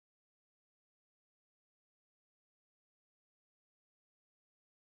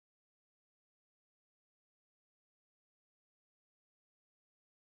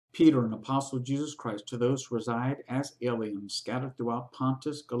Peter, an apostle of Jesus Christ, to those who reside as aliens scattered throughout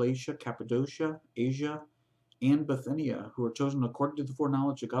Pontus, Galatia, Cappadocia, Asia, and Bithynia, who are chosen according to the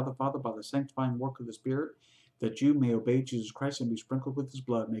foreknowledge of God the Father by the sanctifying work of the Spirit, that you may obey Jesus Christ and be sprinkled with his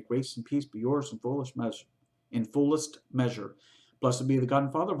blood. May grace and peace be yours in fullest measure. Blessed be the God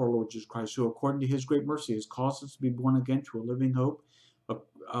and Father of our Lord Jesus Christ, who according to his great mercy has caused us to be born again to a living hope, uh,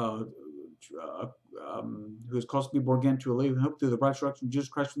 uh, who has caused us to be born again to a living hope through the resurrection of Jesus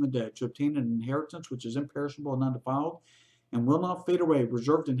Christ from the dead, to obtain an inheritance which is imperishable and undefiled, and will not fade away,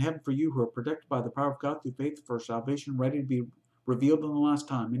 reserved in heaven for you who are protected by the power of God through faith for salvation, ready to be revealed in the last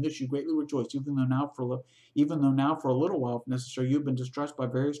time. In this you greatly rejoice, even though now for a little while, if necessary, you have been distressed by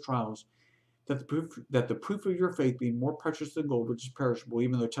various trials, that the proof of your faith, being more precious than gold, which is perishable,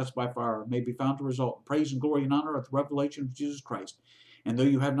 even though tested by fire, may be found to result in praise and glory and honor at the revelation of Jesus Christ. And though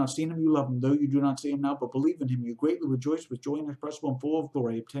you have not seen him, you love him. Though you do not see him now, but believe in him, you greatly rejoice with joy inexpressible and full of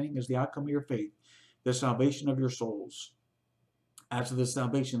glory, obtaining as the outcome of your faith the salvation of your souls. As to this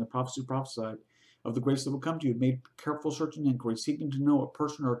salvation, the prophets who prophesied of the grace that will come to you made careful search and inquiry, seeking to know what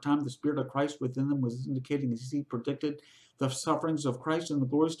person or time the Spirit of Christ within them was indicating as he predicted the sufferings of Christ and the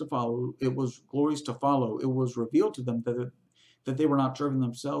glories to follow. It was glories to follow. It was revealed to them that they were not serving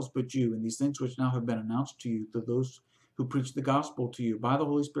themselves but you, and these things which now have been announced to you, to those who preach the gospel to you by the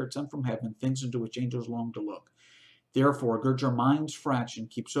Holy Spirit sent from heaven, things into which angels long to look. Therefore, gird your minds fresh and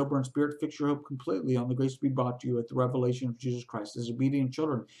keep sober in spirit. Fix your hope completely on the grace to be brought to you at the revelation of Jesus Christ. As obedient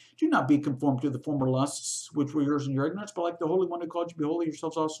children, do not be conformed to the former lusts which were yours in your ignorance, but like the Holy One who called you, be holy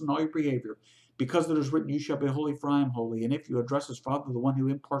yourselves also in all your behavior. Because it is written, you shall be holy, for I am holy. And if you address as Father, the one who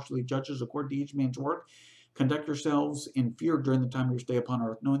impartially judges according to each man's work, conduct yourselves in fear during the time of your stay upon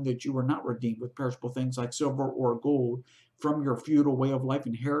earth, knowing that you were not redeemed with perishable things like silver or gold from your feudal way of life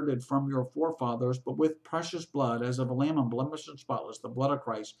inherited from your forefathers, but with precious blood, as of a lamb unblemished and spotless, the blood of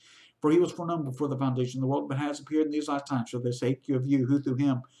Christ. For he was foreknown before the foundation of the world, but has appeared in these last times for the sake of you, who through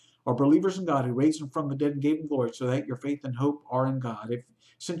him are believers in God, who raised him from the dead and gave him glory, so that your faith and hope are in God. If,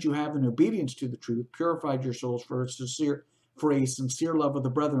 since you have, in obedience to the truth, purified your souls for a sincere love of the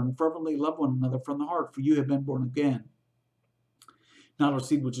brethren, fervently love one another from the heart, for you have been born again, not of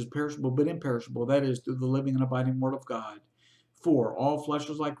seed which is perishable, but imperishable, that is, through the living and abiding word of God. For all flesh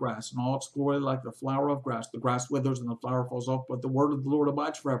is like grass, and all its glory like the flower of grass. The grass withers and the flower falls off, but the word of the Lord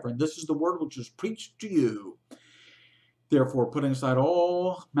abides forever. And this is the word which is preached to you. Therefore, putting aside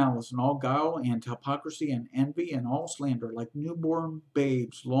all malice and all guile and hypocrisy and envy and all slander, like newborn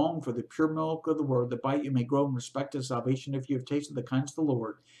babes, long for the pure milk of the word, that by it you may grow in respect to salvation, if you have tasted the kindness of the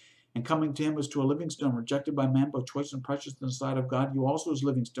Lord. And coming to him as to a living stone, rejected by man, but choice and precious in the sight of God, you also as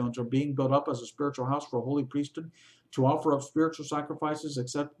living stones are being built up as a spiritual house for a holy priesthood, to offer up spiritual sacrifices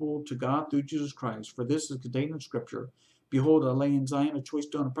acceptable to God through Jesus Christ. For this is contained in Scripture. Behold, I lay in Zion a choice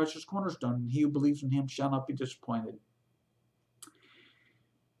stone, a precious cornerstone, and he who believes in him shall not be disappointed.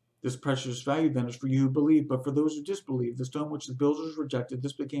 This precious value then is for you who believe, but for those who disbelieve, the stone which the builders rejected,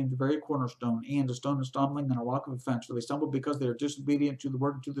 this became the very cornerstone, and a stone of stumbling and a rock of offense. For they stumbled because they are disobedient to the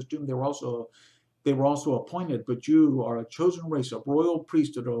word, and to this doom they were also appointed. But you are a chosen race, a royal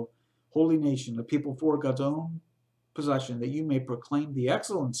priesthood, a holy nation, a people for God's own possession, that you may proclaim the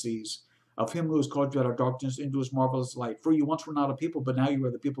excellencies of him who has called you out of darkness into his marvelous light. For you once were not a people, but now you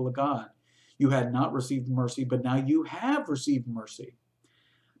are the people of God. You had not received mercy, but now you have received mercy.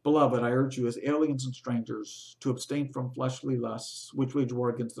 Beloved, I urge you as aliens and strangers to abstain from fleshly lusts, which wage war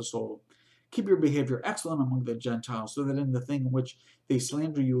against the soul. Keep your behavior excellent among the Gentiles, so that in the thing in which they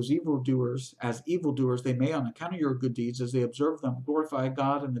slander you as evildoers, they may, on account of your good deeds, as they observe them, glorify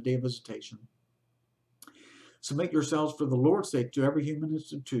God in the day of visitation. Submit yourselves for the Lord's sake to every human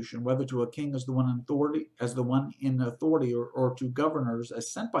institution, whether to a king as the one in authority, or to governors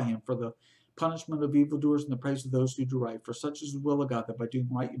as sent by him for the punishment of evildoers and the praise of those who do right. For such is the will of God, that by doing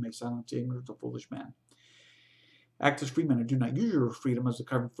right you may silence the ignorance of foolish men. Act as free men, and do not use your freedom as a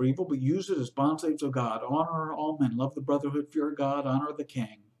covering for evil, but use it as bondslaves of God. Honor all men, love the brotherhood, fear God, honor the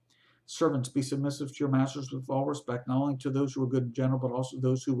king. Servants, be submissive to your masters with all respect, not only to those who are good in general, but also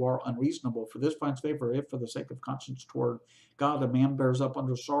those who are unreasonable. For this finds favor if, for the sake of conscience toward God, a man bears up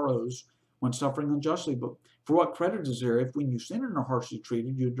under sorrows when suffering unjustly. But for what credit is there if, when you sin and are harshly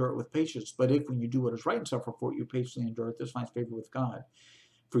treated, you endure it with patience? But if, when you do what is right and suffer for it, you patiently endure it, this finds favor with God.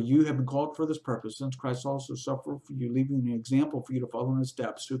 For you have been called for this purpose, since Christ also suffered for you, leaving an example for you to follow in his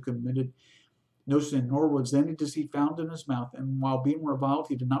steps, who committed no sin, nor was any deceit found in his mouth. And while being reviled,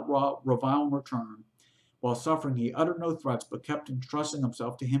 he did not revile in return. While suffering, he uttered no threats, but kept entrusting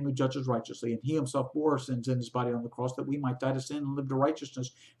himself to him who judges righteously. And he himself bore our sins in his body on the cross, that we might die to sin and live to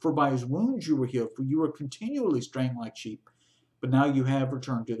righteousness. For by his wounds you were healed, for you were continually straying like sheep, but now you have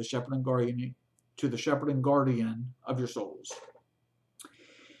returned to the shepherd and guardian of your souls.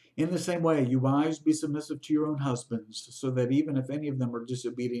 In the same way, you wives, be submissive to your own husbands, so that even if any of them are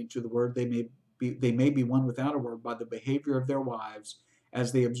disobedient to the word, they may be won without a word by the behavior of their wives,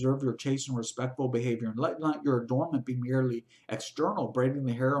 as they observe your chaste and respectful behavior. And let not your adornment be merely external, braiding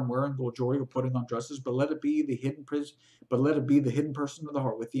the hair and wearing gold jewelry or putting on dresses, but let it be the hidden person of the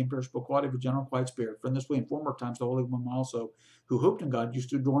heart, with the imperishable quality of a gentle, quiet spirit. For in this way, in former times, the holy women also, who hoped in God, used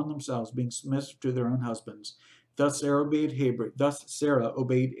to adorn themselves, being submissive to their own husbands. Thus Sarah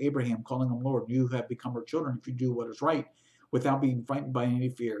obeyed Abraham, calling him Lord. You have become her children if you do what is right, without being frightened by any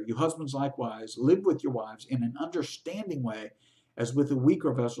fear. You husbands likewise, live with your wives in an understanding way, as with a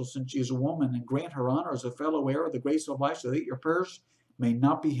weaker vessel, since she is a woman, and grant her honor as a fellow heir of the grace of life, so that your prayers may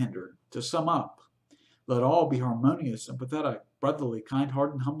not be hindered. To sum up, let all be harmonious, sympathetic, brotherly,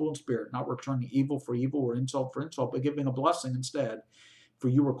 kind-hearted, humble in spirit, not returning evil for evil or insult for insult, but giving a blessing instead. For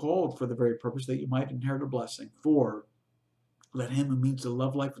you were called for the very purpose that you might inherit a blessing. For let him who means to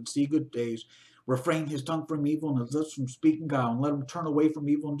love life and see good days refrain his tongue from evil and his lips from speaking guile, and let him turn away from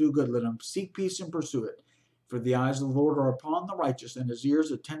evil and do good. Let him seek peace and pursue it. For the eyes of the Lord are upon the righteous, and his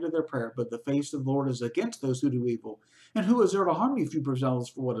ears attend to their prayer. But the face of the Lord is against those who do evil. And who is there to harm you if you prove zealous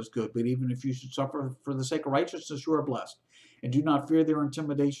for what is good? But even if you should suffer for the sake of righteousness, you are blessed. And do not fear their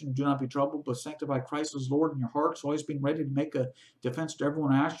intimidation. Do not be troubled, but sanctify Christ as Lord in your hearts, always being ready to make a defense to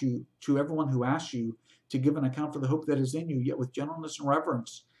everyone who asks you to give an account for the hope that is in you, yet with gentleness and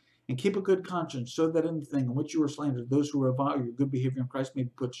reverence. And keep a good conscience, so that in the thing in which you are slandered, those who revile your good behavior in Christ may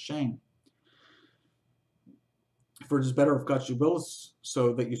be put to shame. For it is better if God should will us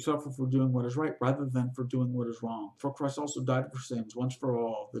so that you suffer for doing what is right, rather than for doing what is wrong. For Christ also died for sins, once for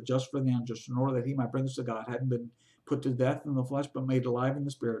all, the just for the unjust, in order that he might bring us to God, having been put to death in the flesh, but made alive in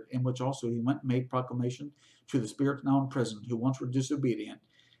the spirit, in which also he went and made proclamation to the spirits now in prison, who once were disobedient,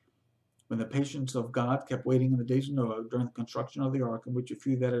 when the patience of God kept waiting in the days of Noah during the construction of the ark, in which a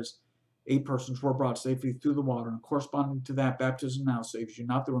few, that is, 8 persons, were brought safely through the water. And corresponding to that, baptism now saves you,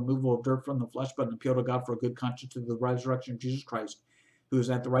 not the removal of dirt from the flesh, but an appeal to God for a good conscience through the resurrection of Jesus Christ, who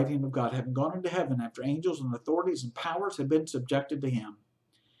is at the right hand of God, having gone into heaven after angels and authorities and powers have been subjected to him.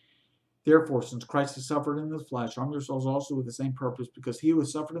 Therefore, since Christ has suffered in the flesh, arm yourselves also with the same purpose, because he who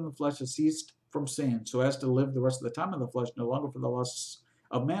has suffered in the flesh has ceased from sin, so as to live the rest of the time in the flesh, no longer for the lusts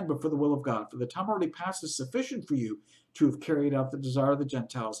of man, but for the will of God. For the time already past is sufficient for you to have carried out the desire of the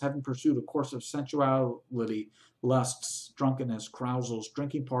Gentiles, having pursued a course of sensuality, lusts, drunkenness, carousals,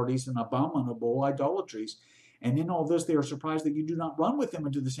 drinking parties, and abominable idolatries. And in all this they are surprised that you do not run with them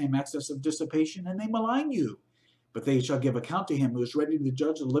into the same excess of dissipation, and they malign you. But they shall give account to him who is ready to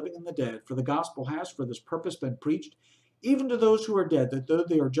judge the living and the dead. For the gospel has for this purpose been preached, even to those who are dead, that though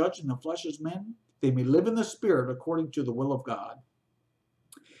they are judged in the flesh as men, they may live in the spirit according to the will of God.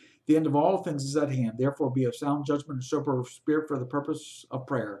 The end of all things is at hand. Therefore be of sound judgment and sober spirit for the purpose of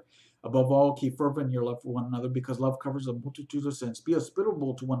prayer. Above all, keep fervent your love for one another, because love covers a multitude of sins. Be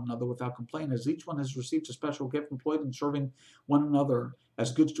hospitable to one another without complaint, as each one has received a special gift, employed in serving one another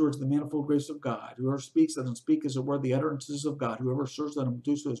as good stewards of the manifold grace of God. Whoever speaks, let him speak as it were the utterances of God. Whoever serves, let him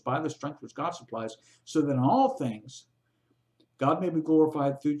do so as by the strength which God supplies, so that in all things God may be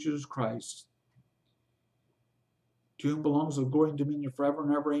glorified through Jesus Christ, to whom belongs the glory and dominion forever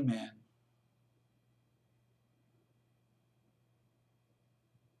and ever. Amen.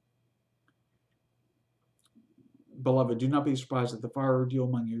 Beloved, do not be surprised at the fire ordeal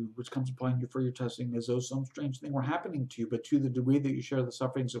among you, which comes upon you for your testing, as though some strange thing were happening to you. But to the degree that you share the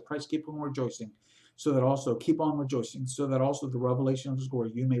sufferings of Christ, keep on rejoicing, so that also the revelation of his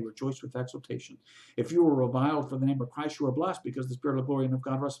glory you may rejoice with exultation. If you were reviled for the name of Christ, you are blessed, because the Spirit of glory and of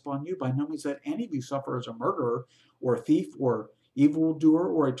God rests upon you. By no means let any of you suffer as a murderer, or a thief, or evildoer,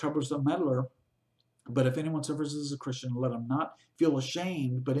 or a troublesome meddler. But if anyone suffers as a Christian, let him not feel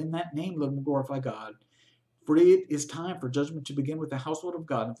ashamed, but in that name let him glorify God. For it is time for judgment to begin with the household of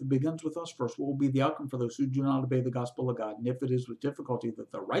God. If it begins with us first, what will be the outcome for those who do not obey the gospel of God? And if it is with difficulty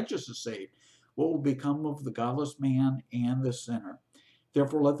that the righteous is saved, what will become of the godless man and the sinner?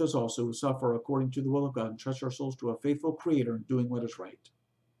 Therefore, let those also who suffer according to the will of God entrust our souls to a faithful Creator in doing what is right.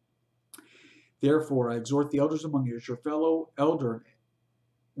 Therefore, I exhort the elders among you as your fellow elder,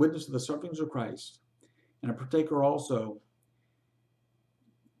 witness of the sufferings of Christ, and a partaker also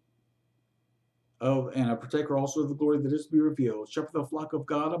of the glory that is to be revealed. Shepherd the flock of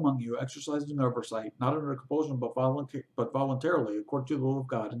God among you, exercising oversight, not under compulsion, but voluntarily, according to the will of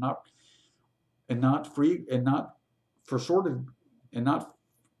God, and not for sordid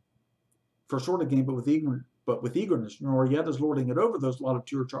gain, but with eagerness, nor yet as lording it over those allotted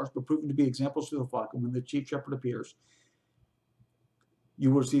to your charge, but proving to be examples to the flock. And when the chief shepherd appears, you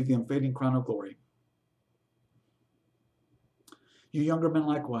will receive the unfading crown of glory. You younger men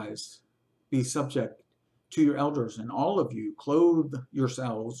likewise, be subject to your elders, and all of you clothe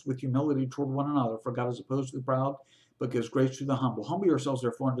yourselves with humility toward one another, for God is opposed to the proud, but gives grace to the humble. Humble yourselves,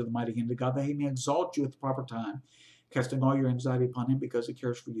 therefore, under the mighty hand of God, that he may exalt you at the proper time, casting all your anxiety upon him, because he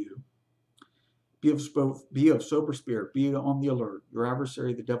cares for you. Be of sober spirit, be on the alert. Your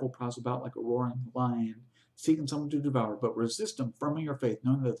adversary, the devil, prowls about like a roaring lion, seeking someone to devour, but resist him firm in your faith,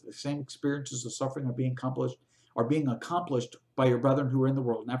 knowing that the same experiences of suffering are being accomplished by your brethren who are in the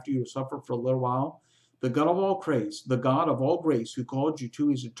world. And after you have suffered for a little while, the God of all grace, who called you to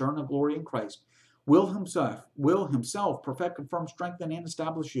his eternal glory in Christ, will himself perfect, confirm, strengthen, and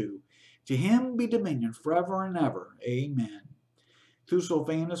establish you. To him be dominion forever and ever. Amen. Through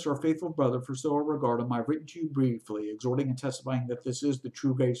Sylvanus, our faithful brother, for so I regard him, I have written to you briefly, exhorting and testifying that this is the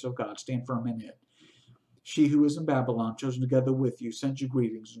true grace of God. Stand firm in it. She who is in Babylon, chosen together with you, sends you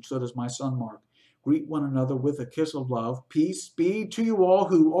greetings, and so does my son Mark. Greet one another with a kiss of love. Peace be to you all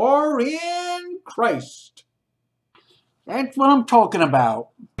who are in Christ. That's what I'm talking about.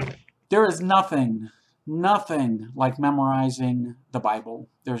 There is nothing like memorizing the Bible.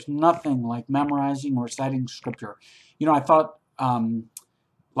 There's nothing like memorizing or reciting Scripture. You know, I thought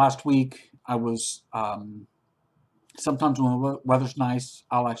last week I was, sometimes when the weather's nice,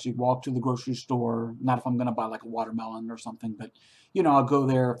 I'll actually walk to the grocery store. Not if I'm going to buy like a watermelon or something, but, you know, I'll go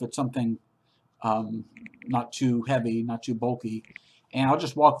there if it's something not too heavy, not too bulky. And I'll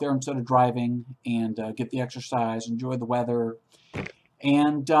just walk there instead of driving and get the exercise, enjoy the weather.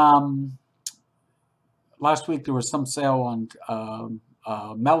 And last week there was some sale on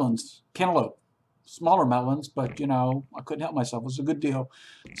melons, cantaloupe, smaller melons, but you know, I couldn't help myself. It was a good deal.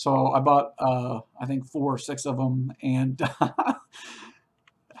 So I bought, I think 4 or 6 of them, and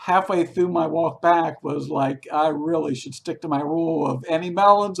halfway through my walk back was like, I really should stick to my rule of any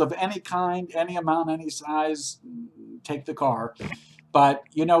melons of any kind, any amount, any size, take the car. But,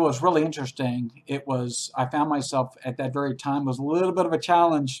 you know, it was really interesting. I found myself at that very time, was a little bit of a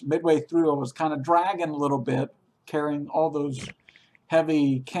challenge. Midway through, I was kind of dragging a little bit, carrying all those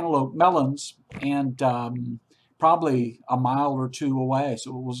heavy cantaloupe melons, and probably a mile or 2 away.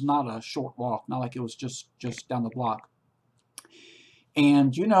 So it was not a short walk, not like it was just down the block.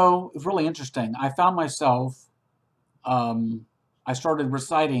 And, you know, it's really interesting. I found myself, I started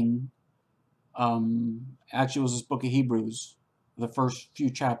reciting, actually it was this book of Hebrews, the first few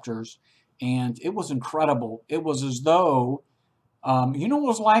chapters, and it was incredible. It was as though, you know what it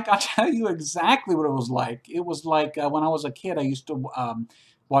was like? I'll tell you exactly what it was like. It was like when I was a kid, I used to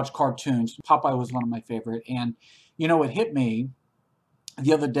watch cartoons. Popeye was one of my favorite. And, you know, it hit me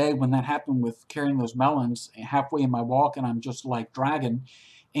the other day when that happened with carrying those melons halfway in my walk, and I'm just like dragging.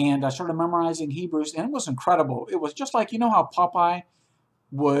 And I started memorizing Hebrews, and it was incredible. It was just like, you know how Popeye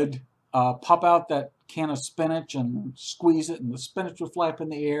would pop out that can of spinach and squeeze it, and the spinach would fly up in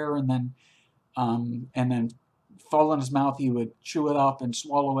the air, and then fall in his mouth. He would chew it up and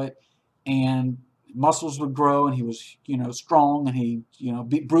swallow it, and muscles would grow, and he was, you know, strong, and he, you know,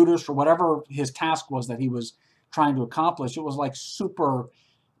 beat Brutus or whatever his task was that he was trying to accomplish. It was like super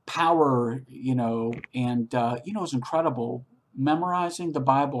power, you know, and you know, it's incredible. Memorizing the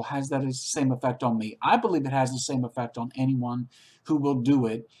Bible has that same effect on me. I believe it has the same effect on anyone who will do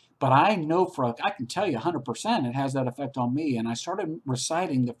it. But I know I can tell you 100% it has that effect on me. And I started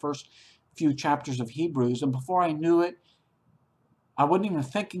reciting the first few chapters of Hebrews, and before I knew it, I wasn't even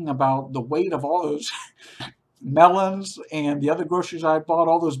thinking about the weight of all those melons and the other groceries I bought,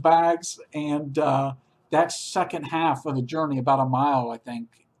 all those bags. And that second half of the journey, about a mile, I think,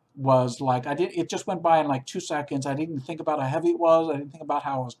 was like, it just went by in like 2 seconds. I didn't think about how heavy it was. I didn't think about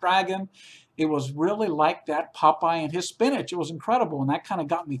how I was dragging. It was really like that Popeye and his spinach. It was incredible. And that kind of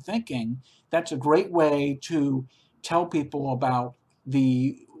got me thinking, that's a great way to tell people about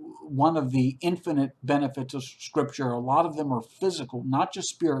one of the infinite benefits of Scripture. A lot of them are physical, not just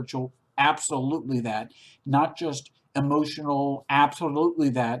spiritual, absolutely that. Not just emotional, absolutely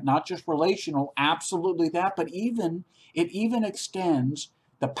that. Not just relational, absolutely that. But it even extends,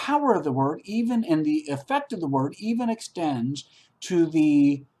 the power of the Word, even in the effect of the Word, even extends to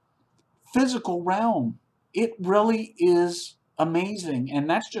the physical realm. It really is amazing. And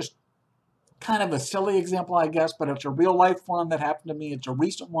that's just kind of a silly example, I guess, but it's a real life one that happened to me. It's a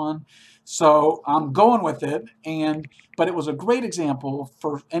recent one, so I'm going with it. But it was a great example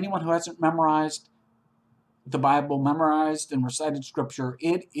for anyone who hasn't memorized the Bible, memorized and recited Scripture.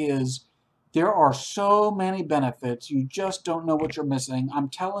 There are so many benefits. You just don't know what you're missing. I'm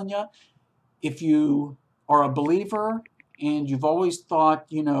telling you, if you are a believer and you've always thought,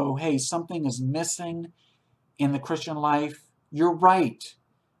 you know, hey, something is missing in the Christian life, You're right.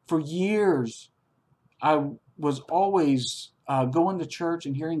 For years, I was always going to church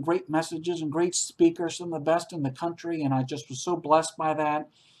and hearing great messages and great speakers, some of the best in the country, and I just was so blessed by that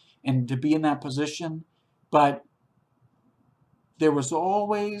and to be in that position. But there was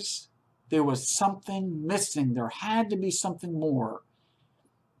always something missing. There had to be something more.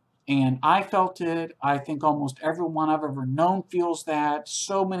 And I felt it. I think almost everyone I've ever known feels that.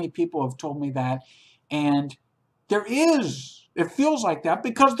 So many people have told me that. And there is. It feels like that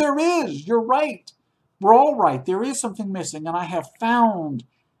because there is. You're right. We're all right. There is something missing. And I have found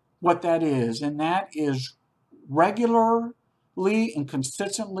what that is. And that is regularly and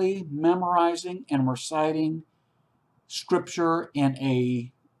consistently memorizing and reciting scripture in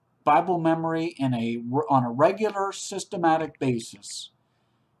a Bible memory on a regular systematic basis.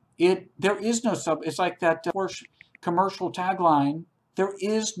 There is no it's like that commercial tagline, there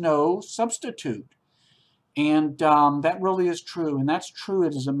is no substitute. And that really is true. And that's true.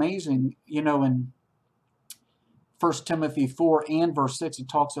 It is amazing. In 1 Timothy 4 and verse 6, it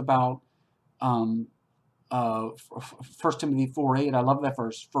talks about um, 1 Timothy 4:8. I love that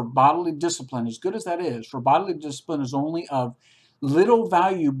verse. For bodily discipline, as good as that is, for bodily discipline is only of little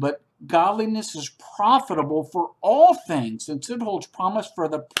value, but godliness is profitable for all things, since it holds promise for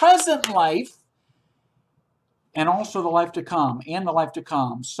the present life and also the life to come, and the life to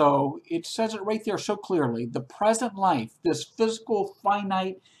come. So it says it right there so clearly. The present life, this physical,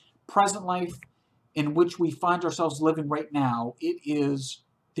 finite present life in which we find ourselves living right now, it is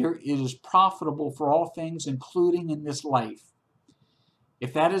profitable for all things, including in this life.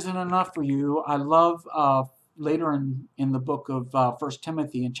 If that isn't enough for you, I love later in the book of 1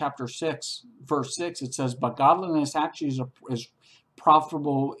 Timothy in chapter 6, verse 6, it says, but godliness actually is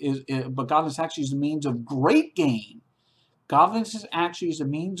profitable, but godliness actually is a means of great gain. Godliness actually is a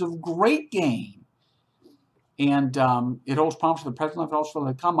means of great gain. And it holds promise for the present life and also for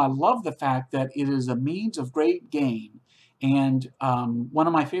the come. I love the fact that it is a means of great gain. And one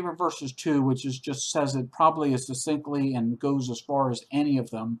of my favorite verses too, which just says it probably as succinctly and goes as far as any of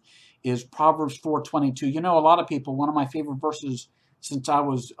them, is Proverbs 4:22. A lot of people, one of my favorite verses since I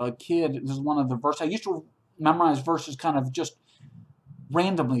was a kid, this is one of the verses. I used to memorize verses kind of just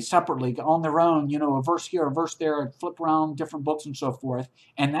randomly, separately, on their own, a verse here, a verse there, and flip around different books and so forth.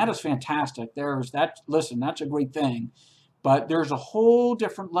 And that is fantastic. That's a great thing. But there's a whole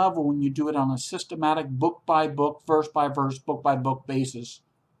different level when you do it on a systematic, book by book, verse by verse, book by book basis,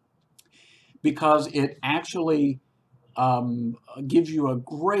 because it actually gives you a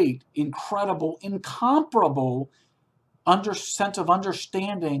great, incredible, incomparable sense of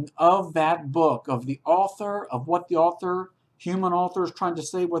understanding of that book, of the author, of what the author, human author, is trying to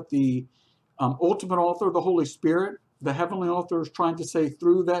say, what the ultimate author, the Holy Spirit, the heavenly author, is trying to say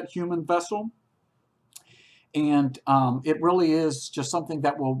through that human vessel. And it really is just something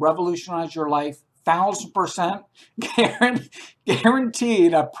that will revolutionize your life, 1,000%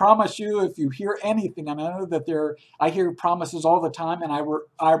 guaranteed. I promise you, if you hear anything, and I know that I hear promises all the time, and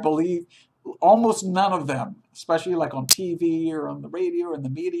I believe almost none of them, especially like on TV or on the radio or in the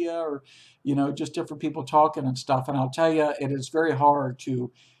media, or just different people talking and stuff. And I'll tell you, it is very hard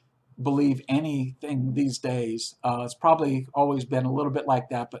to believe anything these days. It's probably always been a little bit like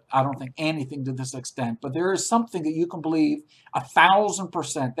that, but I don't think anything to this extent. But there is something that you can believe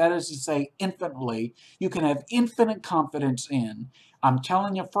 1,000%. That is to say, infinitely. You can have infinite confidence in. I'm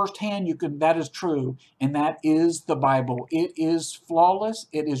telling you firsthand, that is true, and that is the Bible. It is flawless.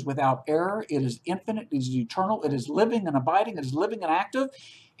 It is without error. It is infinite. It is eternal. It is living and abiding. It is living and active,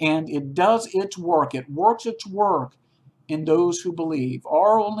 and it does its work. It works its work in those who believe.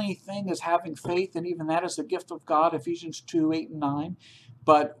 Our only thing is having faith, and even that is a gift of God, Ephesians 2:8 and 9.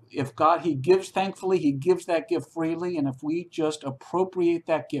 But if God, He gives, thankfully, He gives that gift freely, and if we just appropriate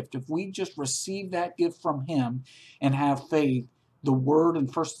that gift, if we just receive that gift from Him and have faith, the Word in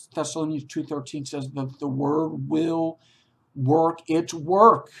 1 Thessalonians 2:13 says that the Word will work its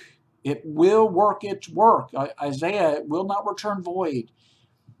work. It will work its work. Isaiah, it will not return void.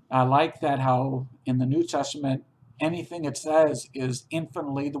 I like that how in the New Testament, anything it says is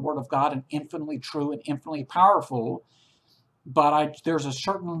infinitely the Word of God and infinitely true and infinitely powerful. But there's a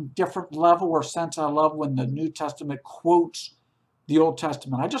certain different level or sense I love when the New Testament quotes the Old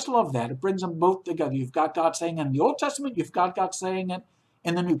Testament. I just love that. It brings them both together. You've got God saying it in the Old Testament, you've got God saying it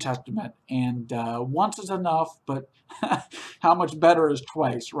in the New Testament. And once is enough, but how much better is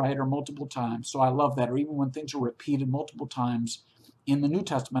twice, right? Or multiple times. So I love that. Or even when things are repeated multiple times in the New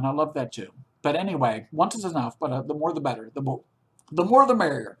Testament, I love that too. But anyway, once is enough, but the more the better. The more the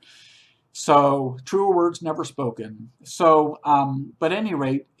merrier. So truer words never spoken. So, but at any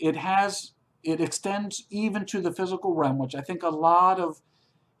rate, it has it extends even to the physical realm, which I think a lot of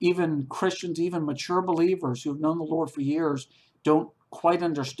even Christians, even mature believers who've known the Lord for years, don't quite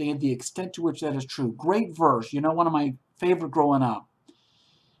understand the extent to which that is true. Great verse. You know, one of my favorite growing up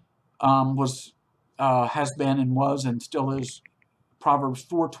has been and was and still is Proverbs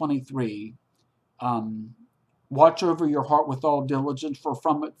 4:23. Um, Watch over your heart with all diligence, for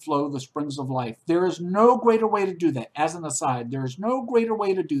from it flow the springs of life. There is no greater way to do that. As an aside, there is no greater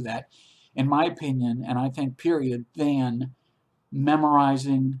way to do that, in my opinion, and I think period, than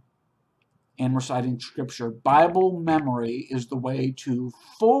memorizing and reciting scripture. Bible memory is the way to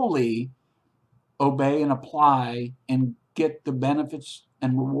fully obey and apply and get the benefits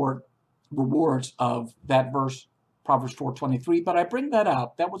and rewards of that verse, Proverbs 4:23. But I bring that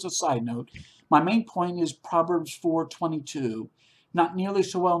up. That was a side note. My main point is Proverbs 4:22, not nearly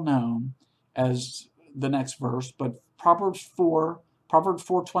so well known as the next verse, but Proverbs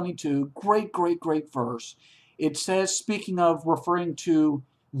 4:22, great verse. It says, speaking of referring to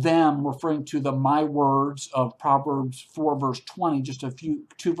them, referring to the my words of Proverbs 4 verse 20, just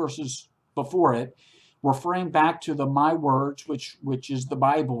two verses before it, referring back to the my words, which is the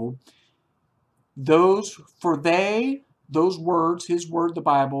Bible. Those words, his word, the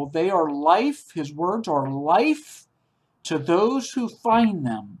Bible, they are life. His words are life to those who find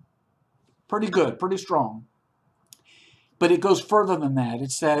them. Pretty good, pretty strong. But it goes further than that.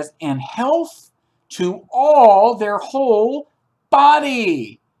 It says, and health to all their whole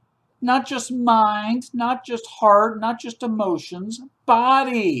body. Not just mind, not just heart, not just emotions,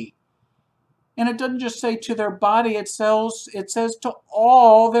 body. And it doesn't just say to their body, it says to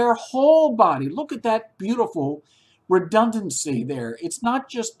all their whole body. Look at that beautiful redundancy there. It's not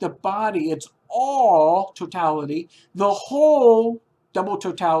just the body, it's all totality, the whole double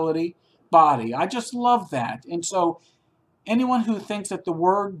totality body. I just love that. And so anyone who thinks that the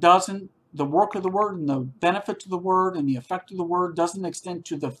work of the word and the benefits of the word and the effect of the word doesn't extend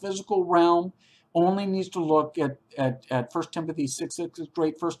to the physical realm only needs to look at 1 Timothy 6:6 is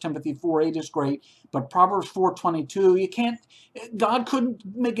great, 1 Timothy 4:8 is great, but Proverbs 4:22, God couldn't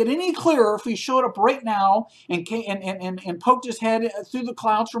make it any clearer if he showed up right now and poked his head through the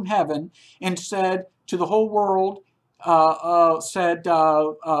clouds from heaven and said to the whole world, hey,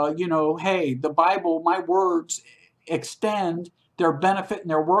 the Bible, my words extend their benefit and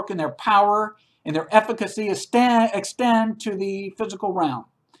their work and their power and their efficacy extend to the physical realm.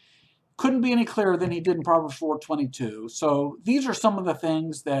 Couldn't be any clearer than he did in Proverbs 4:22. So these are some of the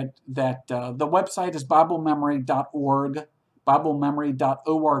things that the website is BibleMemory.org,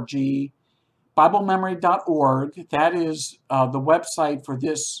 BibleMemory.org, BibleMemory.org. That is the website for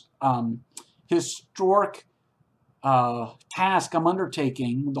this historic task I'm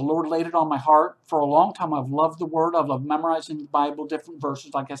undertaking. The Lord laid it on my heart. For a long time, I've loved the Word. I've loved memorizing the Bible, different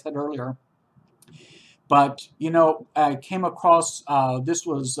verses, like I said earlier. But, I came across, this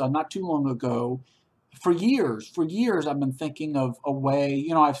was not too long ago. For years, I've been thinking of a way,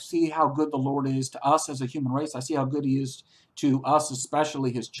 I see how good the Lord is to us as a human race. I see how good he is to us,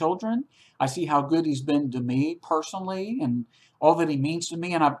 especially his children. I see how good he's been to me personally and all that he means to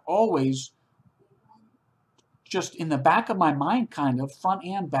me. And I've always, just in the back of my mind, kind of, front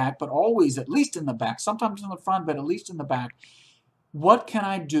and back, but always at least in the back, sometimes in the front, but at least in the back, what can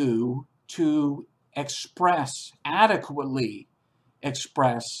I do to adequately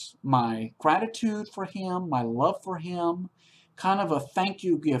express my gratitude for him, my love for him, kind of a thank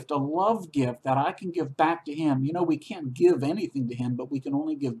you gift, a love gift that I can give back to him. We can't give anything to him, but we can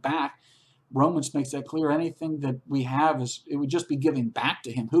only give back. Romans makes that clear. Anything that we have it would just be giving back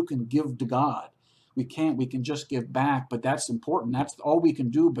to him. Who can give to God? We can't. We can just give back, but that's important. That's all we can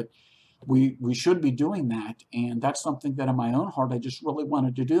do, but we should be doing that. And that's something that in my own heart I just really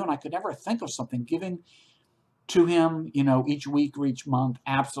wanted to do, and I could never think of something. Giving to him, each week or each month,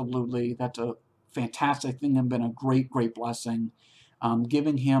 absolutely. That's a fantastic thing and been a great blessing.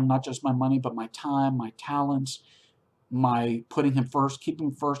 Giving him not just my money, but my time, my talents, my putting him first, keeping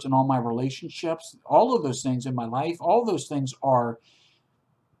him first in all my relationships, all of those things in my life, all those things are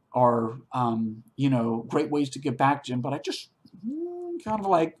great ways to give back to him. But I just kind of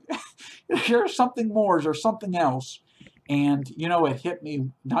like, here's something more, is there something else? And, it hit me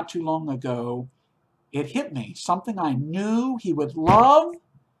not too long ago. It hit me, something I knew he would love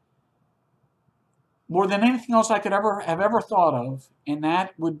more than anything else I could have ever thought of, and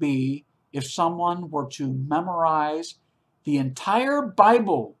that would be if someone were to memorize the entire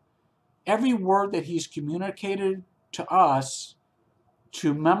Bible, every word that he's communicated to us,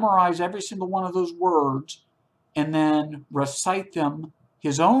 to memorize every single one of those words, and then recite them,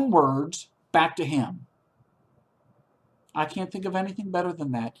 his own words, back to him. I can't think of anything better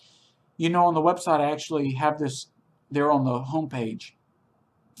than that. On the website, I actually have this there on the homepage,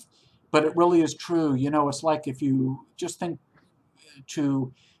 but it really is true. It's like if you just think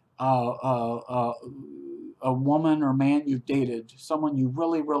to uh, uh, uh, a woman or man you've dated, someone you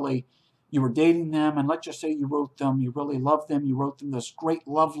really, really, you were dating them, and let's just say you really loved them, you wrote them this great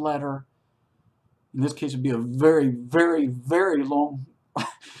love letter. In this case, it'd be a very, very, very long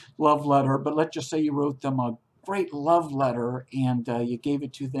love letter, but let's just say you wrote them a great love letter and you gave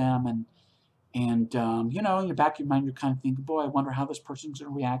it to them, and in the back of your mind, you're kind of thinking, boy, I wonder how this person's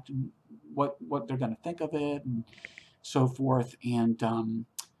going to react and what they're going to think of it and so forth. And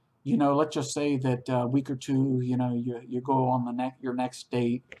let's just say that a week or two, you go on your next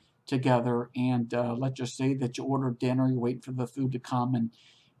date together, and let's just say that you order dinner, you're waiting for the food to come,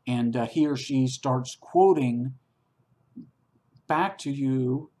 and he or she starts quoting back to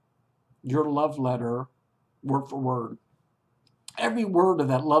you your love letter word for word. Every word of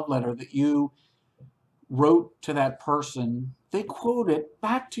that love letter that you wrote to that person, they quote it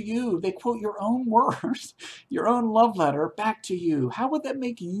back to you. They quote your own words, your own love letter back to you. How would that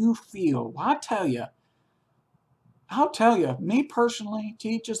make you feel? Well, I'll tell you, me personally, to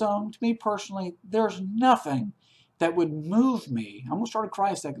each his own, to me personally, there's nothing that would move me. I almost started to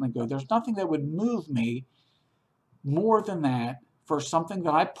cry a second ago. There's nothing that would move me more than that for something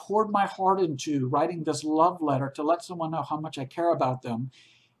that I poured my heart into, writing this love letter to let someone know how much I care about them.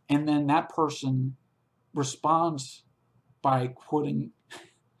 And then that person responds by quoting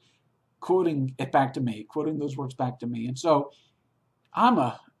it back to me, quoting those words back to me. And so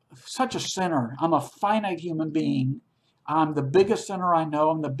I'm such a sinner. I'm a finite human being. I'm the biggest sinner I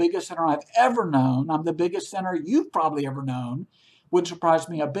know. I'm the biggest sinner I've ever known. I'm the biggest sinner you've probably ever known. Would surprise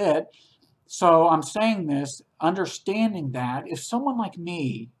me a bit. So I'm saying this, understanding that if someone like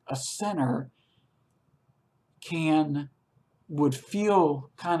me, a sinner, would feel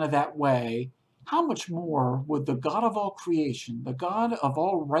kind of that way, how much more would the God of all creation, the God of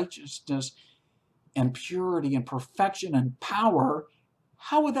all righteousness and purity and perfection and power,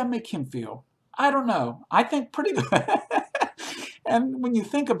 how would that make him feel? I don't know. I think pretty good. And when you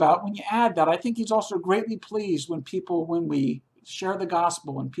add that, I think he's also greatly pleased when we share the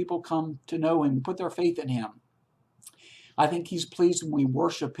gospel and people come to know him, put their faith in him. I think he's pleased when we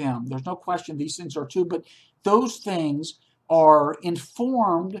worship him. There's no question these things are true, but those things are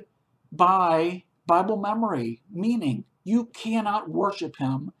informed by Bible memory, meaning you cannot worship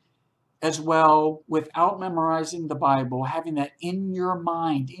him as well without memorizing the Bible, having that in your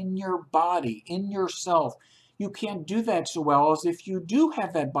mind, in your body, in yourself. You can't do that so well as if you do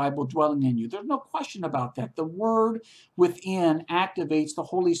have that Bible dwelling in you. There's no question about that. The Word within activates the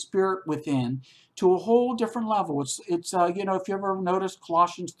Holy Spirit within to a whole different level. It's if you ever noticed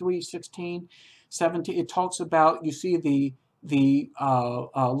Colossians 3:16, 17, it talks about, you see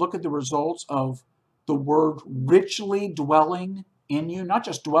look at the results of the Word richly dwelling in you, not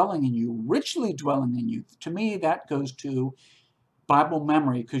just dwelling in you, richly dwelling in you. To me, that goes to Bible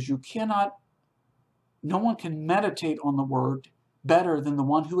memory, because no one can meditate on the Word better than the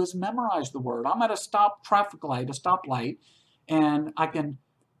one who has memorized the Word. I'm at a stoplight, and I can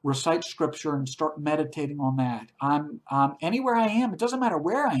recite Scripture and start meditating on that. I'm anywhere I am. It doesn't matter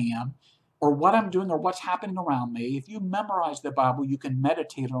where I am or what I'm doing or what's happening around me. If you memorize the Bible, you can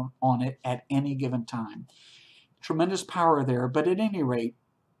meditate on it at any given time. Tremendous power there. But at any rate,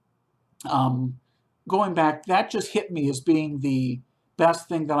 going back, that just hit me as being the best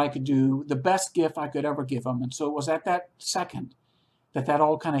thing that I could do, the best gift I could ever give him. And so it was at that second that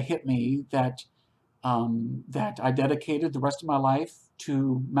all kind of hit me, that I dedicated the rest of my life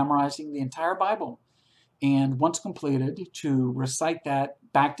to memorizing the entire Bible, and once completed, to recite that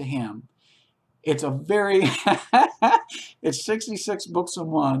back to him. It's it's 66 books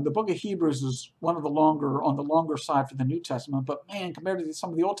in one. The book of Hebrews is on the longer side for the New Testament, but man, compared to some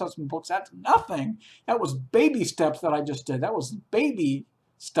of the Old Testament books, that's nothing. That was baby steps that I just did. That was baby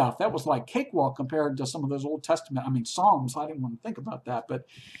stuff. That was like cakewalk compared to some of those Old Testament, Psalms. I didn't want to think about that, but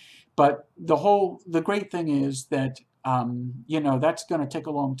the great thing is that, that's going to take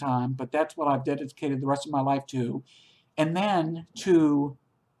a long time, but that's what I've dedicated the rest of my life to. And then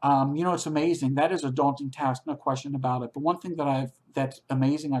it's amazing. That is a daunting task, no question about it. But one thing that's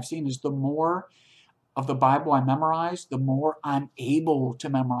amazing I've seen is the more of the Bible I memorize, the more I'm able to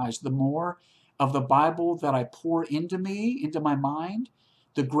memorize. The more of the Bible that I pour into my mind,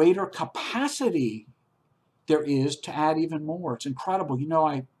 the greater capacity there is to add even more. It's incredible.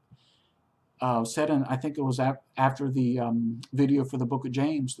 I said, and I think it was after the video for the book of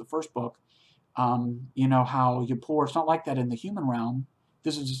James, the first book, how you pour. It's not like that in the human realm.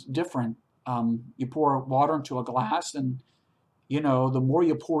 This is different. You pour water into a glass, and the more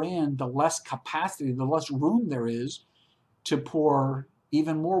you pour in, the less capacity, the less room there is to pour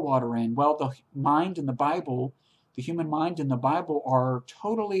even more water in. Well, the mind in the Bible, the human mind in the Bible are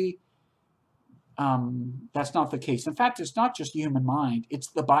totally, that's not the case. In fact, it's not just the human mind, it's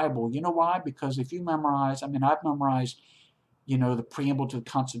the Bible. You know why? Because if you memorize, I've memorized, the preamble to the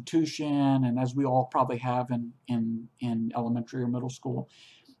Constitution, and as we all probably have in elementary or middle school,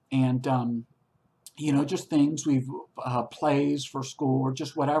 and just things we've plays for school or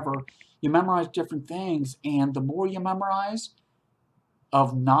just whatever. You memorize different things, and the more you memorize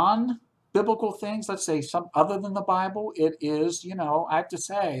of non-biblical things, let's say some other than the Bible, it is, I have to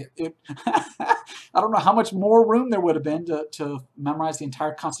say, I don't know how much more room there would have been to memorize the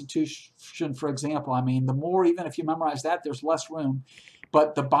entire Constitution, for example. The more, even if you memorize that, there's less room.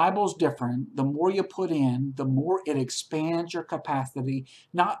 But the Bible's different. The more you put in, the more it expands your capacity,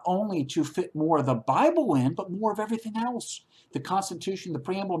 not only to fit more of the Bible in, but more of everything else. The Constitution, the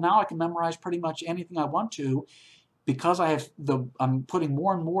preamble, now I can memorize pretty much anything I want to, because I'm putting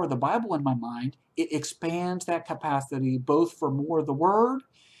more and more of the Bible in my mind. It expands that capacity both for more of the Word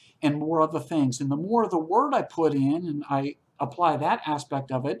and more other things. And the more of the Word I put in and I apply that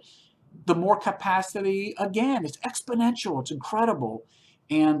aspect of it, the more capacity, again, it's exponential. It's incredible.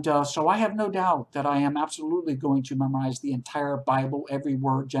 And so I have no doubt that I am absolutely going to memorize the entire Bible, every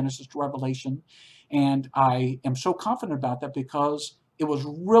word, Genesis to Revelation. And I am so confident about that because it was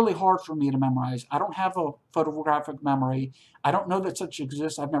really hard for me to memorize. I don't have a photographic memory. I don't know that such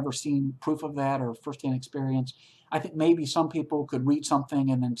exists. I've never seen proof of that or firsthand experience. I think maybe some people could read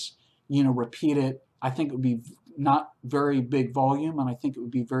something and then, repeat it. I think it would be not very big volume, and I think it would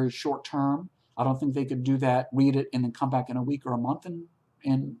be very short term. I don't think they could do that, read it, and then come back in a week or a month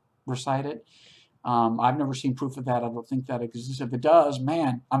and recite it. I've never seen proof of that. I don't think that exists. If it does,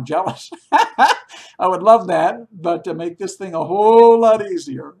 man, I'm jealous. I would love that, but to make this thing a whole lot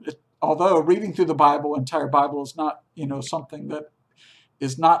easier. Although reading through the Bible, entire Bible, is not, something that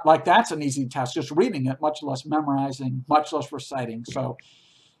is not like that's an easy task. Just reading it, much less memorizing, much less reciting. So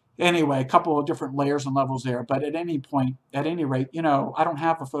anyway, a couple of different layers and levels there. But at any rate, I don't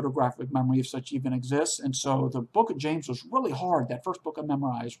have a photographic memory if such even exists. And so the book of James was really hard. That first book I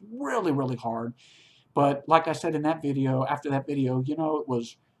memorized, really, really hard. But like I said in that video, after that video, it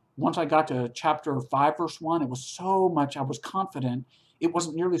was, once I got to chapter 5, verse 1, it was so much, I was confident. It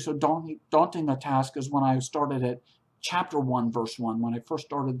wasn't nearly so daunting a task as when I started at chapter 1, verse 1, when I first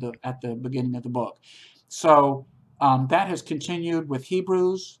started at the beginning of the book. So that has continued with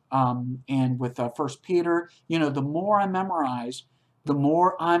Hebrews and with 1 Peter. The more I memorize, the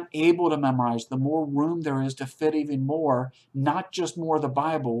more I'm able to memorize, the more room there is to fit even more, not just more of the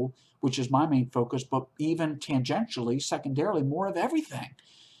Bible, which is my main focus, but even tangentially, secondarily, more of everything.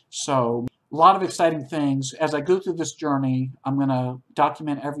 So a lot of exciting things. As I go through this journey, I'm going to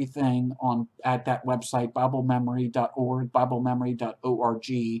document everything at that website, BibleMemory.org,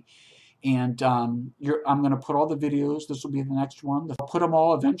 BibleMemory.org. And I'm going to put all the videos. This will be the next one. I'll put them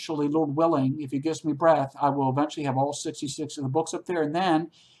all eventually, Lord willing. If He gives me breath, I will eventually have all 66 of the books up there. And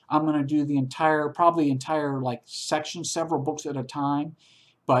then I'm going to do the entire like section, several books at a time.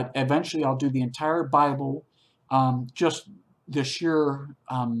 But eventually I'll do the entire Bible. Just the sheer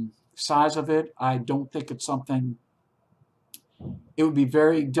size of it, I don't think it's something. It would be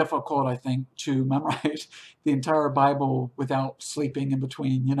very difficult, I think, to memorize the entire Bible without sleeping in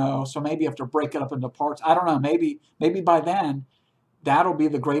between, So maybe you have to break it up into parts. I don't know. Maybe by then, that'll be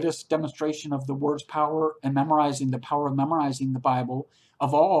the greatest demonstration of the word's power and the power of memorizing the Bible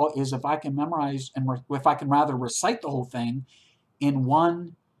of all, is if I can memorize and if I can rather recite the whole thing at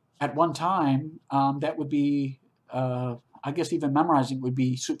one time. That would be, I guess, even memorizing would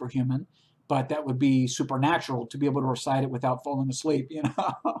be superhuman. But that would be supernatural to be able to recite it without falling asleep.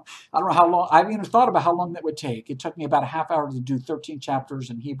 I don't know how long. I've even thought about how long that would take. It took me about a half hour to do 13 chapters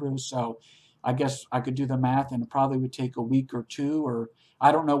in Hebrews, so I guess I could do the math, and it probably would take a week or two, or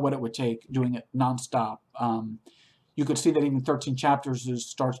I don't know what it would take doing it nonstop. You could see that even 13 chapters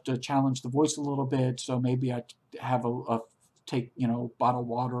starts to challenge the voice a little bit. So maybe I have take bottle of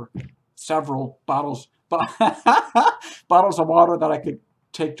water, several bottles bottles of water that I could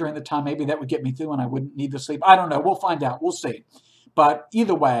take during the time. Maybe that would get me through and I wouldn't need to sleep. I don't know. We'll find out. We'll see. But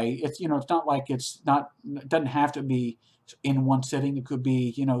either way, it's not like it doesn't have to be in one sitting. It could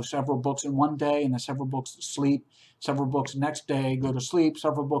be, several books in one day and then several books sleep, several books the next day, go to sleep,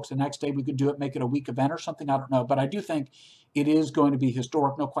 several books the next day. We could do it, make it a week event or something. I don't know. But I do think it is going to be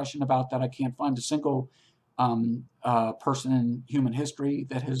historic. No question about that. I can't find a single person in human history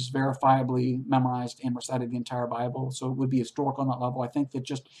that has verifiably memorized and recited the entire Bible. So it would be historic on that level. I think that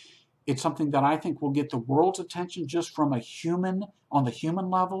just It's something that I think will get the world's attention just from a human, on the human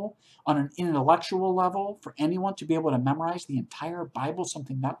level, on an intellectual level, for anyone to be able to memorize the entire Bible,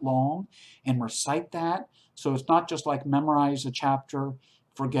 something that long, and recite that. So it's not just like memorize a chapter,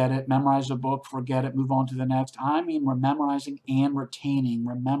 forget it, memorize a book, forget it, move on to the next. I mean, we're memorizing and retaining,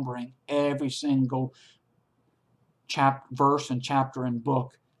 remembering every single verse and chapter and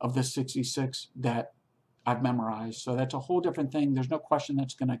book of the 66 that I've memorized. So that's a whole different thing. There's no question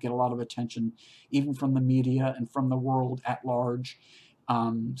that's going to get a lot of attention, even from the media and from the world at large.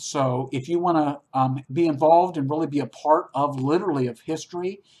 So if you want to be involved and really be a part of literally of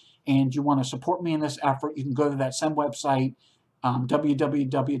history, and you want to support me in this effort, you can go to that same website,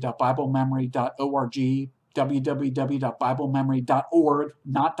 www.biblememory.org, www.biblememory.org,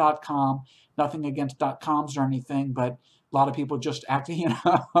 not .com. Nothing against .coms or anything, but a lot of people just acting,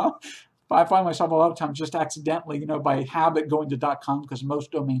 I find myself a lot of times just accidentally, by habit going to .com, because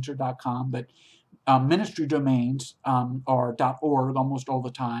most domains are .com, but ministry domains are .org almost all the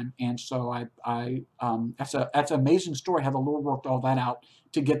time. And so that's an amazing story how the Lord worked all that out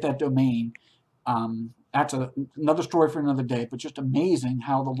to get that domain. That's another story for another day, but just amazing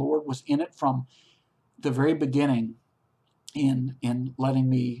how the Lord was in it from the very beginning in letting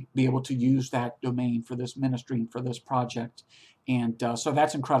me be able to use that domain for this ministry and for this project. And so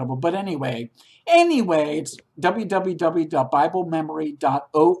that's incredible. But anyway, it's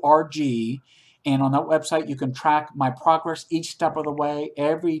www.biblememory.org. And on that website, you can track my progress each step of the way.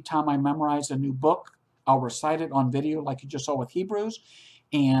 Every time I memorize a new book, I'll recite it on video like you just saw with Hebrews.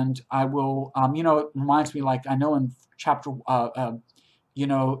 And I will, it reminds me, like I know in chapter at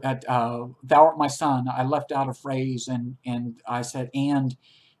thou art my son, I left out a phrase and I said and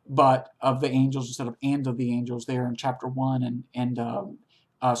but of the angels instead of and of the angels there in chapter 1.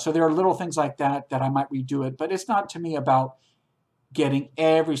 So there are little things like that I might redo it, but it's not to me about getting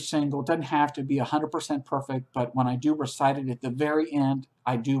every single, it doesn't have to be 100% perfect, but when I do recite it at the very end,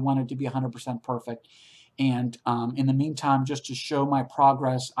 I do want it to be 100% perfect. And in the meantime, just to show my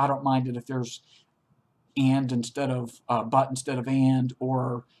progress, I don't mind it if there's and instead of but instead of and,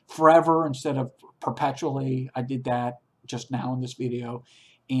 or forever instead of perpetually. I did that just now in this video.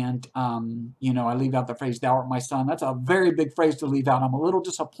 And I leave out the phrase thou art my son. That's a very big phrase to leave out. I'm a little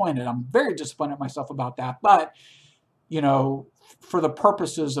disappointed. I'm very disappointed myself about that. But for the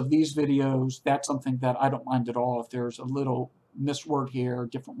purposes of these videos, that's something that I don't mind at all. If there's a little misword here,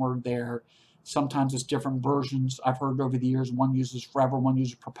 different word there, sometimes it's different versions. I've heard over the years, one uses forever, one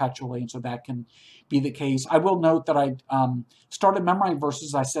uses perpetually, and so that can be the case. I will note that I started memorizing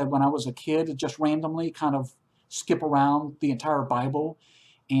verses, I said, when I was a kid, just randomly kind of skip around the entire Bible.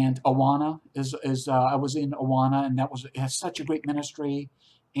 And Awana I was in Awana, and it has such a great ministry.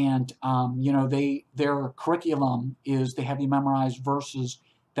 And their curriculum is they have you memorize verses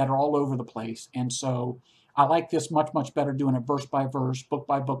that are all over the place. And so I like this much, much better doing it verse by verse, book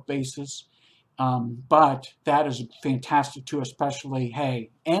by book basis. But that is fantastic too, especially,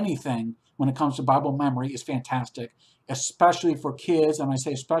 anything when it comes to Bible memory is fantastic, especially for kids. And I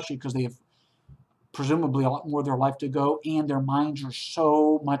say especially because they have presumably a lot more of their life to go, and their minds are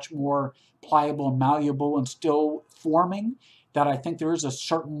so much more pliable and malleable and still forming that I think there is a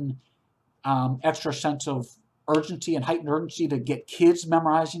certain extra sense of urgency and heightened urgency to get kids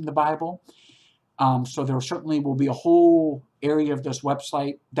memorizing the Bible. So there certainly will be a whole area of this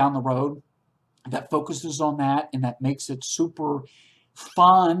website down the road that focuses on that and that makes it super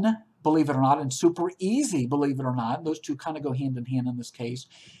fun, believe it or not, and super easy, believe it or not. Those two kind of go hand in hand in this case,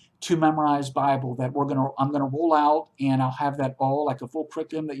 to memorize Bible that I'm gonna roll out, and I'll have that all like a full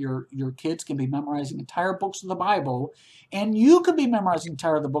curriculum that your kids can be memorizing entire books of the Bible, and you could be memorizing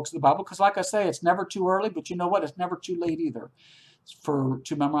entire the books of the Bible, because like I say, it's never too early, but you know what? It's never too late either to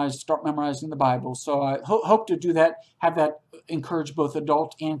start memorizing the Bible. So I hope to do that, have that encourage both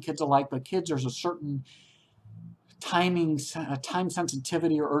adults and kids alike. But kids, there's a certain time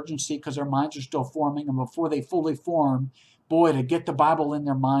sensitivity or urgency because their minds are still forming, and before they fully form, boy, to get the Bible in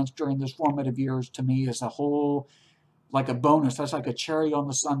their minds during those formative years, to me, is a whole, like a bonus. That's like a cherry on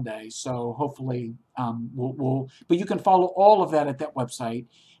the sundae. So hopefully but you can follow all of that at that website.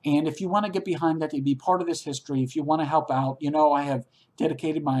 And if you want to get behind that, to be part of this history, if you want to help out, I have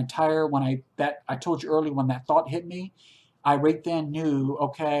dedicated my entire, I told you earlier, when that thought hit me, I right then knew,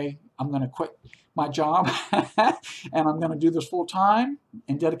 okay, I'm going to quit my job and I'm going to do this full time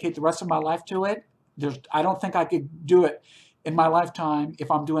and dedicate the rest of my life to it. I don't think I could do it in my lifetime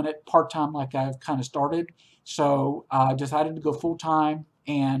if I'm doing it part-time like I've kind of started. So I decided to go full-time,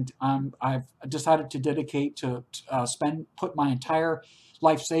 and I've decided to dedicate put my entire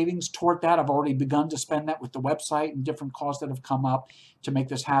life savings toward that. I've already begun to spend that with the website and different costs that have come up to make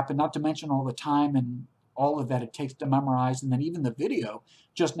this happen, not to mention all the time and all of that it takes to memorize. And then even the video,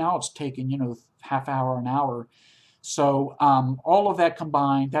 just now it's taken, half hour, an hour. So all of that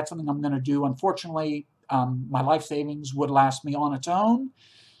combined, that's something I'm going to do. Unfortunately, my life savings would last me on its own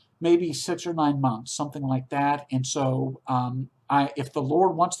maybe 6 or 9 months, something like that. And so if the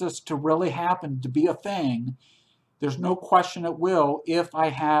Lord wants this to really happen, to be a thing, there's no question it will if I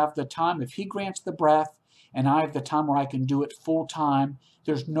have the time. If He grants the breath and I have the time where I can do it full time,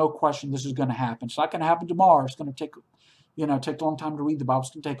 there's no question this is going to happen. It's not going to happen tomorrow. It's going to take a long time to read the Bible.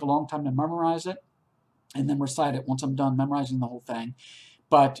 It's going to take a long time to memorize it and then recite it once I'm done memorizing the whole thing.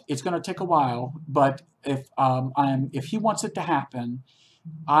 But it's going to take a while. But if He wants it to happen,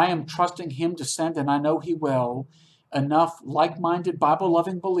 I am trusting Him to send, and I know He will, enough like-minded,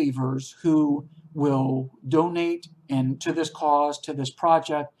 Bible-loving believers who will donate to this cause, to this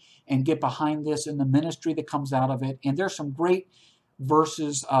project, and get behind this in the ministry that comes out of it. And there's some great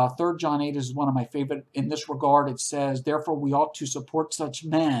verses. 3 John 8 is one of my favorite in this regard. It says, therefore we ought to support such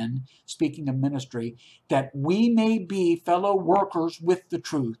men, speaking of ministry, that we may be fellow workers with the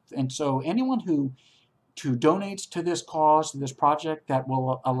truth. And so anyone who donates to this cause, to this project, that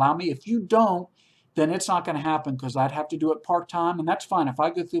will allow me. If you don't, then it's not going to happen because I'd have to do it part-time, and that's fine. If I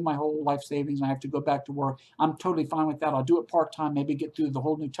go through my whole life savings and I have to go back to work, I'm totally fine with that. I'll do it part-time, maybe get through the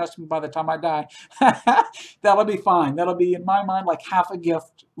whole New Testament by the time I die. That'll be fine. That'll be, in my mind, like half a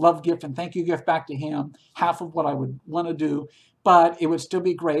gift, love gift, and thank you gift back to Him, half of what I would want to do. But it would still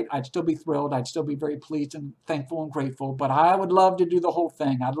be great. I'd still be thrilled. I'd still be very pleased and thankful and grateful. But I would love to do the whole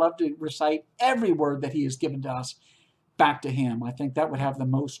thing. I'd love to recite every word that He has given to us back to Him. I think that would have the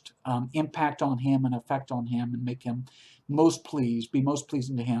most impact on Him and effect on Him and make Him most pleased, be most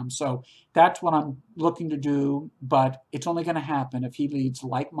pleasing to Him. So that's what I'm looking to do. But it's only going to happen if He leads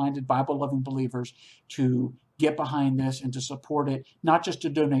like-minded, Bible-loving believers to get behind this and to support it, not just to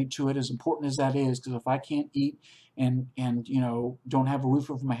donate to it, as important as that is, because if I can't eat and don't have a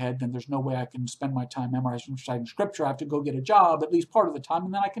roof over my head, then there's no way I can spend my time memorizing, reciting Scripture. I have to go get a job at least part of the time,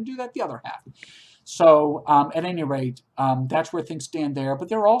 and then I can do that the other half. So at any rate, that's where things stand there. But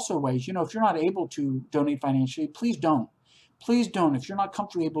there are also ways, if you're not able to donate financially, please don't. Please don't. If you're not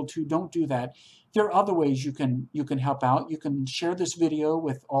comfortably able to, don't do that. There are other ways you can help out. You can share this video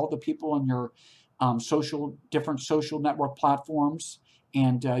with all the people on your different social network platforms,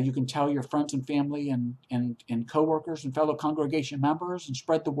 and you can tell your friends and family and coworkers and fellow congregation members and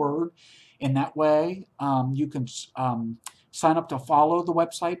spread the word in that way. You can sign up to follow the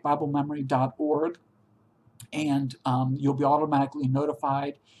website, BibleMemory.org, and you'll be automatically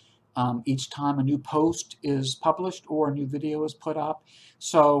notified each time a new post is published or a new video is put up.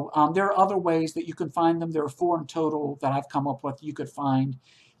 So there are other ways that you can find them. There are 4 in total that I've come up with you could find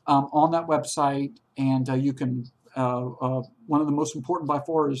on that website, and you can, one of the most important by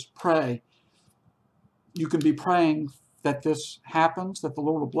far is pray. You can be praying that this happens, that the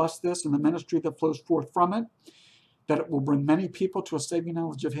Lord will bless this and the ministry that flows forth from it, that it will bring many people to a saving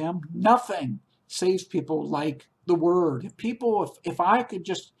knowledge of Him. Nothing saves people like the Word. If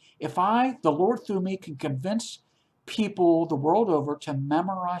the Lord through me can convince people the world over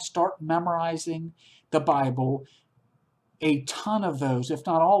to start memorizing the Bible, a ton of those, if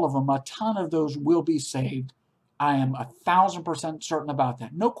not all of them, a ton of those will be saved. I am 1,000% certain about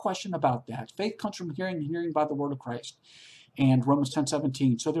that. No question about that. Faith comes from hearing, and hearing by the word of Christ. And Romans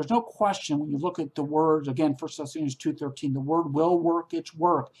 10:17. So there's no question when you look at the words, again, 1 Thessalonians 2:13, the word will work its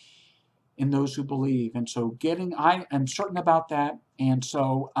work in those who believe. And so I am certain about that. And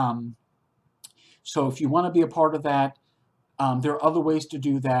so, so if you want to be a part of that, there are other ways to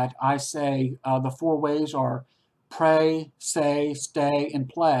do that. I say the 4 ways are pray, say, stay, and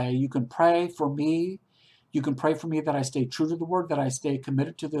play. You can pray for me. You can pray for me that I stay true to the word, that I stay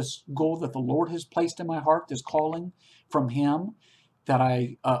committed to this goal that the Lord has placed in my heart, this calling from Him, that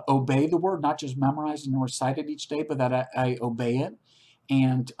I obey the word, not just memorize and recite it each day, but that I obey it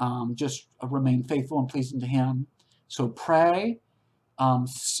and just remain faithful and pleasing to Him. So pray.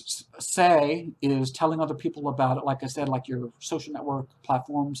 Say is telling other people about it, like I said, like your social network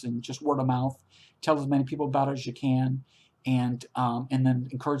platforms and just word of mouth. Tell as many people about it as you can, and then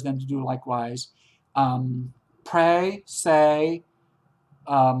encourage them to do likewise. Pray, say,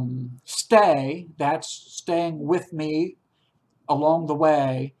 stay. That's staying with me along the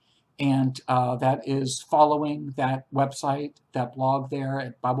way, and that is following that website, that blog there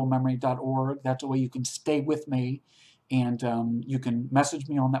at BibleMemory.org. That's a way you can stay with me And you can message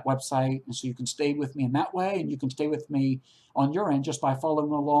me on that website, and so you can stay with me in that way, and you can stay with me on your end just by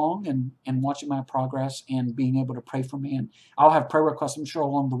following along and watching my progress and being able to pray for me. And I'll have prayer requests, I'm sure,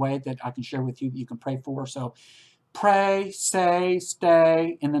 along the way that I can share with you that you can pray for. So pray, say,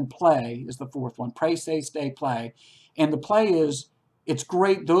 stay, and then play is the fourth one. Pray, say, stay, play. And the play is, it's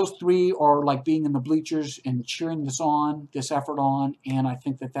great. Those three are like being in the bleachers and cheering this effort on. And I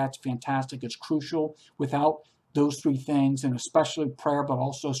think that that's fantastic. It's crucial. Without those three things, and especially prayer, but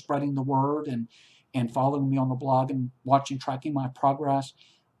also spreading the word and following me on the blog and tracking my progress.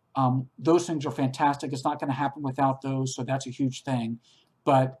 Those things are fantastic. It's not going to happen without those, so that's a huge thing.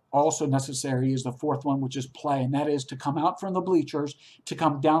 But also necessary is the fourth one, which is play, and that is to come out from the bleachers, to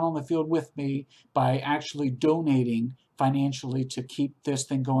come down on the field with me by actually donating financially to keep this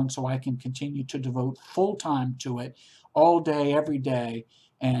thing going so I can continue to devote full time to it all day, every day,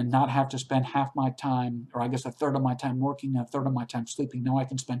 and not have to spend half my time, or I guess a third of my time working and a third of my time sleeping. Now I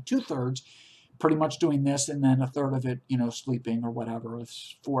can spend 2/3 pretty much doing this, and then a third of it, sleeping or whatever, a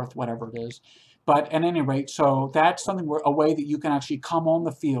fourth, whatever it is. But at any rate, so that's something a way that you can actually come on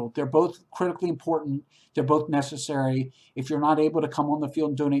the field. They're both critically important. They're both necessary. If you're not able to come on the field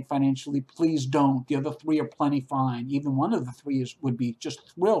and donate financially, please don't. The other three are plenty fine. Even one of the three would be just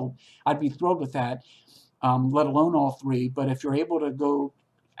thrilled. I'd be thrilled with that, let alone all three. But if you're able to go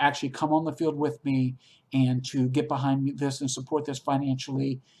actually come on the field with me and to get behind this and support this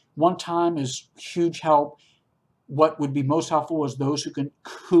financially, one time is huge help. What would be most helpful is those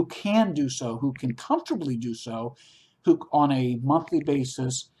who can do so, who can comfortably do so, who on a monthly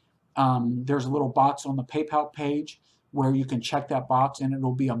basis. There's a little box on the PayPal page where you can check that box, and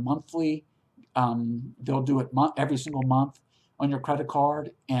it'll be a monthly. They'll do it every single month on your credit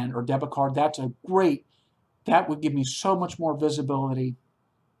card or debit card. That would give me so much more visibility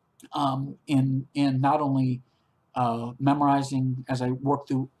in not only memorizing as I work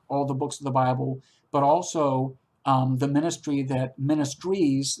through all the books of the Bible, but also the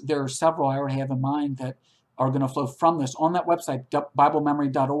ministries. There are several I already have in mind that are going to flow from this. On that website,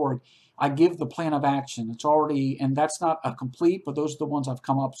 BibleMemory.org, I give the plan of action. It's already, and that's not a complete, but those are the ones I've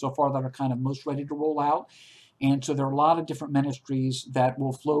come up so far that are kind of most ready to roll out. And so there are a lot of different ministries that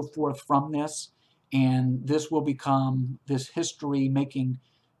will flow forth from this, and this history-making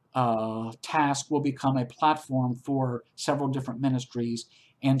task will become a platform for several different ministries.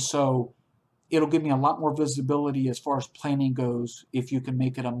 And so it'll give me a lot more visibility as far as planning goes if you can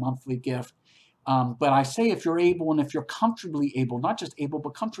make it a monthly gift. But I say if you're able, and if you're comfortably able, not just able,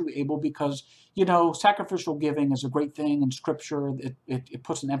 but comfortably able, because, sacrificial giving is a great thing in Scripture. It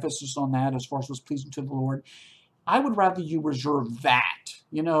puts an emphasis on that as far as what's pleasing to the Lord. I would rather you reserve that,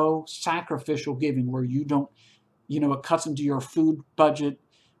 sacrificial giving, where you don't, it cuts into your food budget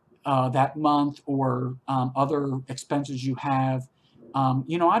that month, or other expenses you have.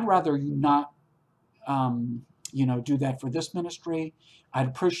 I'd rather you not, do that for this ministry. I'd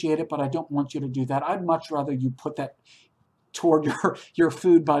appreciate it, but I don't want you to do that. I'd much rather you put that toward your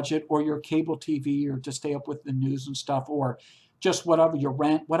food budget, or your cable TV, or to stay up with the news and stuff, or just whatever your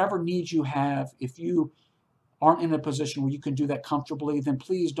rent, whatever needs you have. If you aren't in a position where you can do that comfortably, then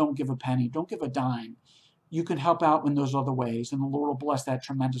please don't give a penny, don't give a dime. You can help out in those other ways, and the Lord will bless that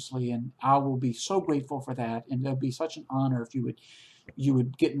tremendously, and I will be so grateful for that. And it would be such an honor if you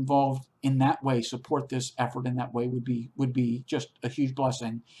would get involved in that way, support this effort in that way. Would be just a huge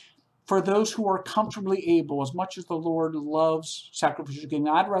blessing. For those who are comfortably able, as much as the Lord loves sacrificial giving,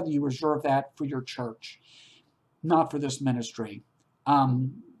 I'd rather you reserve that for your church, not for this ministry.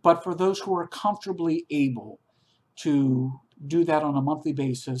 But for those who are comfortably able to do that on a monthly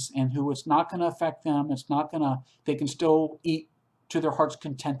basis, and who it's not going to affect them, they can still eat to their heart's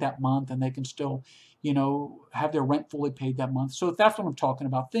content that month, and they can still, have their rent fully paid that month. So that's what I'm talking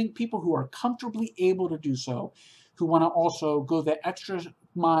about. Think people who are comfortably able to do so, who want to also go that extra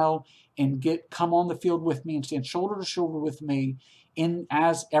mile and come on the field with me and stand shoulder to shoulder with me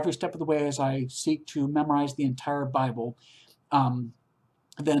as every step of the way as I seek to memorize the entire Bible.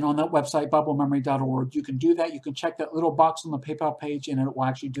 Then on that website, BibleMemory.org, you can do that. You can check that little box on the PayPal page, and it will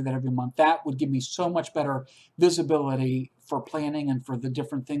actually do that every month. That would give me so much better visibility for planning and for the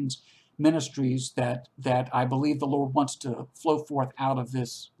different things, ministries that I believe the Lord wants to flow forth out of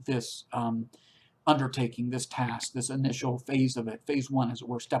this undertaking, this task, this initial phase of it, phase one, as it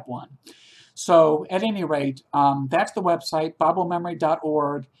were, step one. So at any rate, that's the website,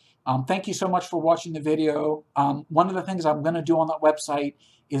 BibleMemory.org. Thank you so much for watching the video. One of the things I'm going to do on that website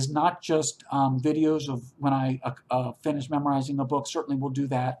is not just videos of when I finish memorizing a book. Certainly we'll do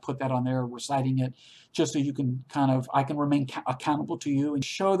that, put that on there, reciting it, just so you can I can remain accountable to you and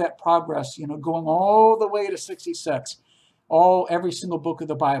show that progress, going all the way to 66, every single book of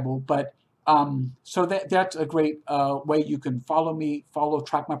the Bible. But so that's a great way you can follow me,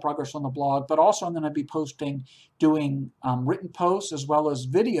 track my progress on the blog. But also I'm going to be doing written posts as well as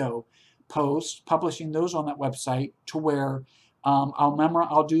video posts, publishing those on that website to where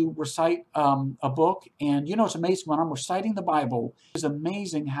I'll recite a book, and it's amazing when I'm reciting the Bible. It's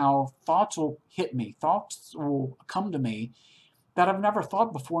amazing how thoughts will hit me, thoughts will come to me that I've never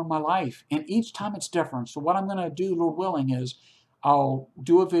thought before in my life, and each time it's different. So what I'm going to do, Lord willing, is I'll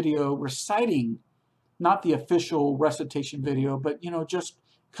do a video reciting, not the official recitation video, but just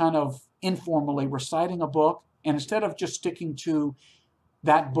kind of informally reciting a book, and instead of just sticking to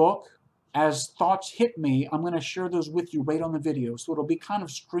that book, as thoughts hit me, I'm going to share those with you right on the video. So it'll be kind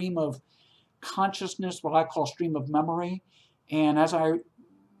of stream of consciousness, what I call stream of memory. And as I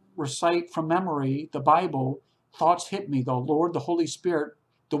recite from memory the Bible, thoughts hit me. The Lord, the Holy Spirit,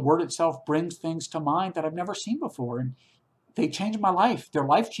 the Word itself brings things to mind that I've never seen before. And they change my life. They're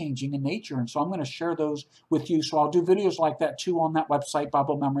life-changing in nature. And so I'm going to share those with you. So I'll do videos like that too on that website,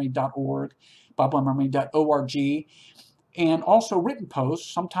 BibleMemory.org, BibleMemory.org. And also written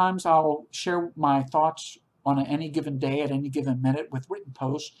posts. Sometimes I'll share my thoughts on any given day at any given minute with written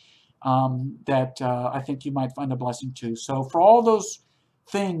posts that I think you might find a blessing too. So for all those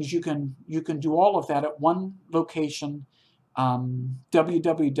things, you can do all of that at one location,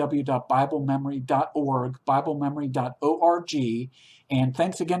 www.biblememory.org, biblememory.org. And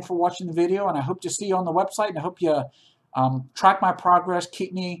thanks again for watching the video, and I hope to see you on the website, and I hope you track my progress,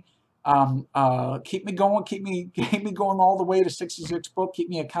 keep me going, keep me going all the way to 66 book, keep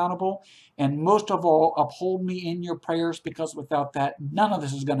me accountable, and most of all, uphold me in your prayers, because without that, none of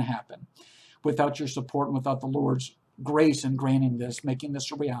this is going to happen. Without your support and without the Lord's grace in granting this, making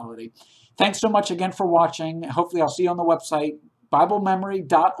this a reality. Thanks so much again for watching. Hopefully I'll see you on the website,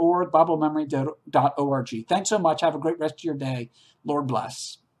 BibleMemory.org, BibleMemory.org. Thanks so much. Have a great rest of your day. Lord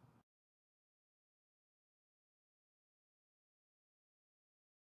bless.